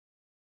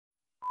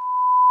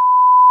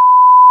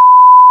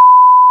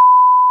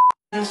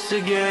Once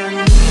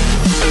again.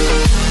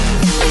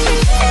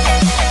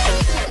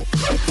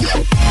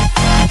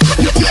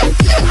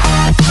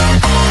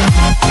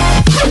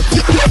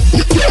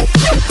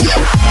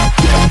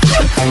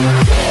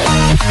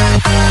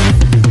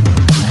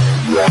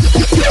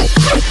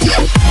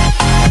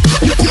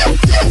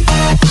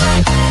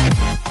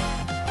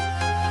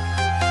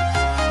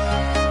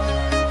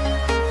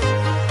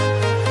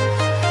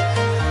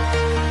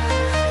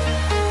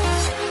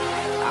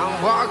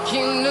 I'm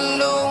walking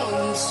alone,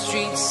 the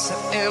streets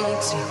are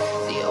empty.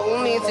 The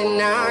only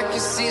thing I can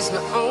see is my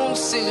own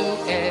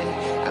silhouette.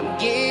 I'm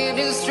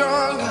getting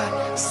stronger,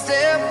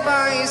 step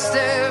by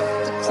step.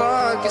 The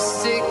clock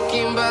is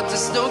ticking, but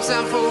there's no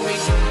time for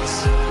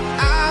regrets.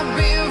 I've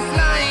been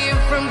flying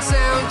from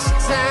town to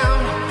town,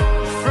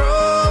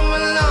 from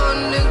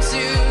London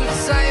to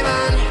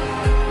Taiwan.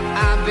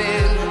 I've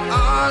been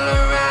all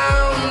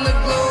around the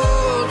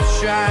globe,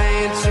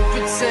 trying to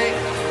protect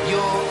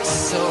your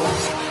soul.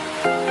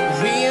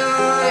 We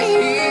are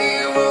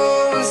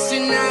heroes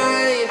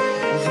tonight.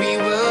 We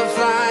will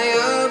fly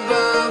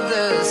above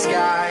the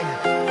sky.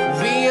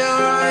 We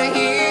are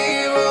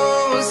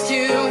heroes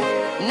tonight.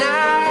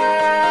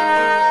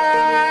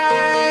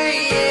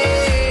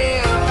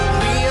 Yeah.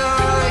 We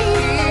are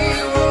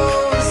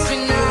heroes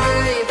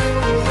tonight.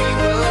 We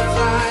will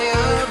fly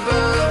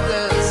above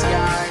the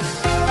sky.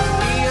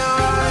 We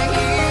are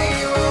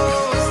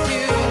heroes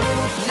tonight.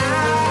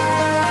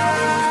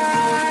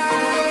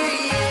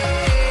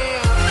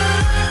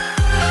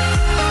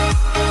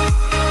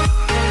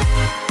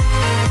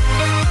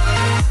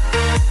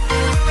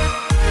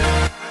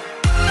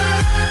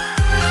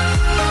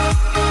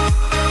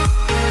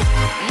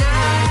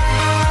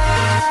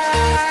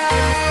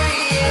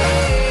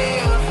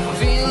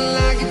 Feeling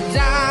like a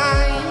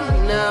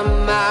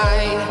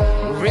dynamite,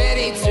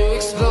 ready to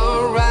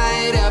explode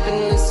right up in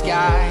the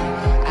sky.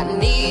 I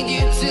need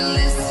you to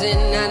listen,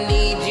 I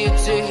need you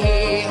to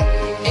hear,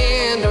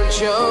 and don't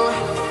show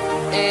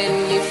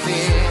any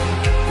fear.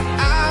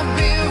 I've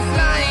been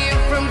flying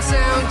from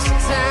town to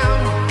town,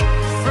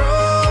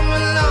 from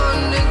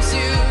London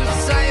to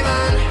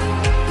Taiwan.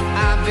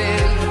 I've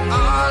been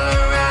all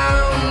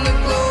around the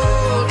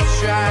globe,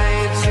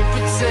 trying to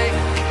protect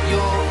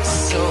your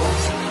soul.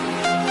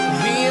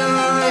 We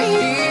are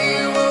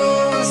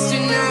heroes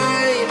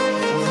tonight.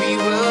 We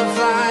will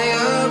fly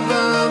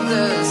above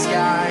the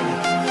sky.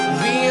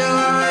 We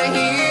are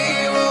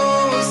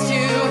heroes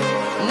tonight.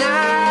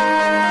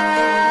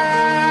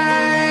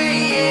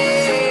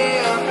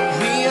 Yeah.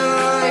 We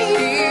are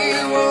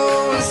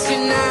heroes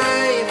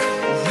tonight.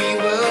 We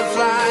will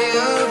fly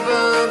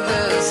above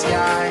the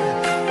sky.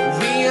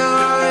 We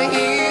are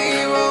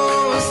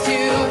heroes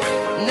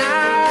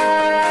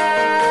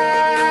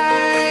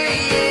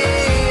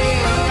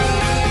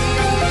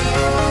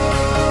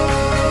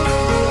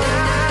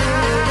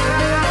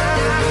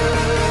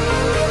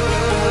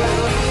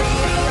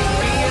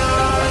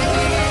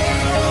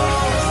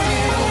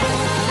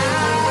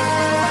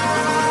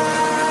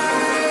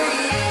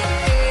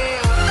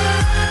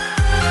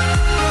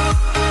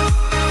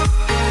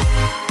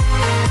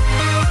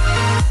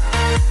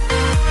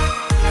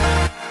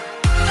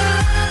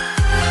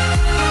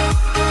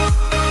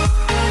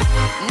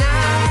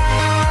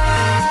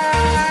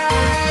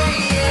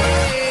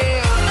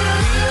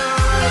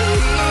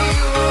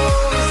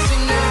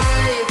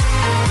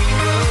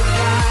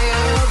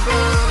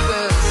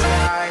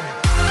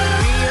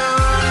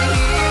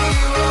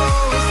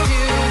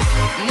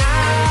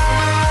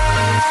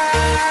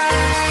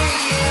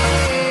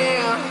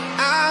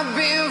I've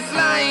been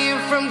flying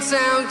from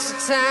town to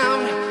town,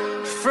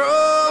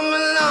 from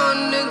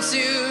London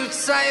to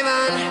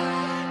Taiwan.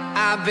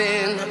 I've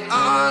been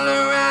all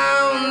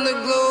around the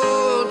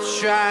globe,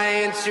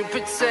 trying to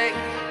protect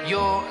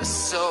your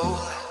soul.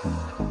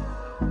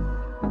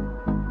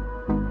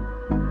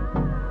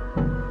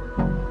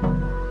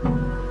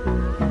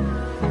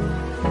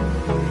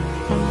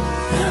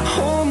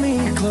 Hold me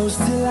close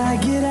till I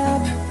get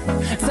up.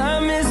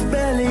 Time is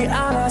barely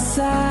on our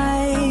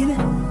side.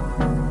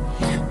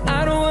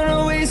 I don't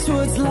wanna waste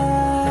what's left.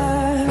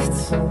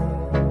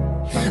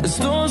 The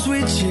storms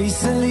we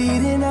chase are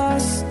leading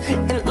us,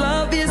 and